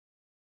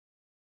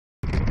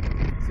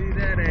see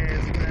that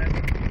ass, man.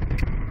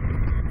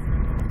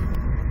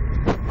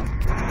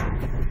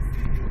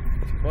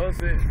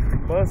 Bust it,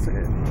 bust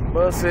it,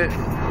 bust it.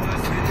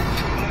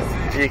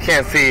 You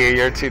can't see it,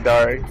 you're too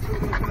dark.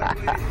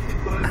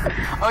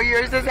 Oh,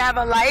 yours does have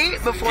a light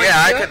before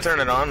Yeah, you I could turn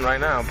it on right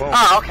now. Boom.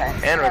 Oh, okay.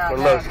 And record.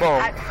 Look,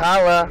 boom.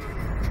 Holla.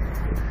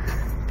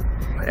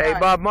 Hey,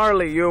 Bob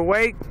Marley, you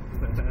awake?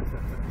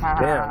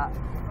 Damn.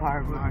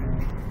 Bob Marley.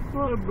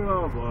 What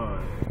boy?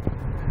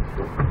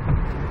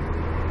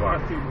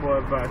 Watch you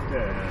boy back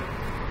there.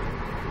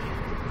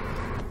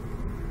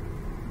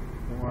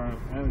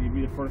 You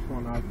be the first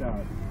one knocked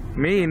out.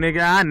 Me,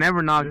 nigga, I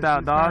never knocked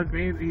out, dog.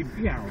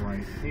 Yeah,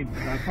 right.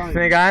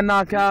 Nigga, I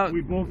knock out.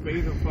 We both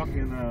bathe in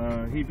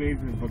fucking, he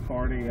bathes in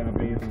Bacardi, I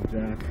bathe in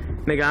Jack.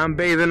 Nigga, I'm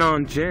bathing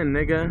on gin,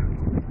 nigga.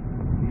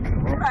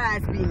 Your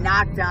ass be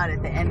knocked out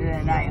at the end of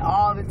the night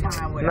all the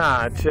time with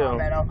Nah, chill.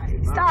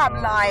 Stop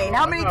lying.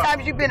 How many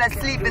times you been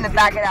asleep in the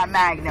back of that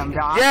Magnum,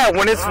 dog? Yeah,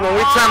 when it's time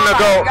to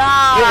go.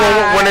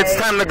 When it's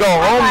time to go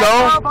home,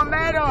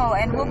 though.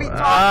 And we'll be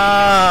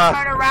talking.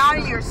 Turn around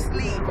and you're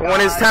asleep.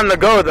 When it's time to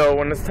go, though.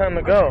 When it's time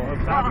to go.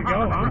 It's time to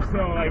go. I'm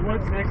still like,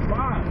 what's next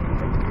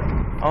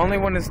spot? Only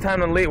when it's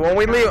time to leave. When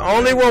we leave.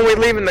 Only when we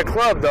leave in the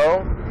club,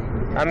 though.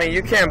 I mean,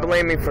 you can't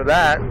blame me for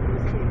that,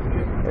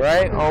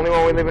 right? Only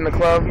when we leave in the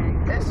club.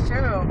 That's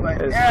true,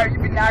 but yeah, you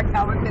be knocked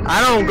out within.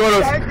 I don't go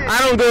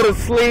to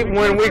sleep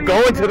when we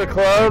go into the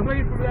club.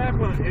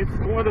 It's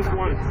more than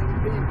once.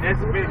 It's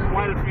been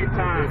quite a few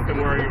times to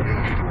where you're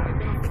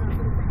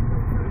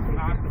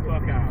knocked the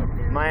fuck out.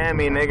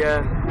 Miami,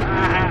 nigga.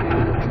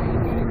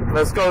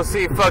 Let's go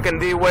see fucking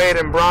D Wade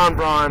and Bron.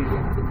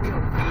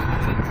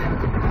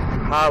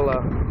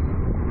 Holla.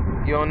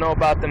 You don't know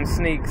about them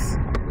sneaks.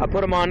 I put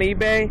them on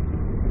eBay.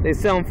 They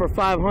sell them for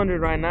 $500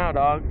 right now,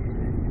 dog.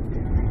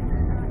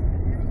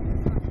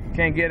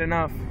 Can't get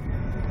enough.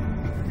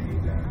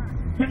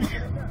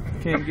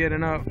 Can't get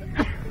enough.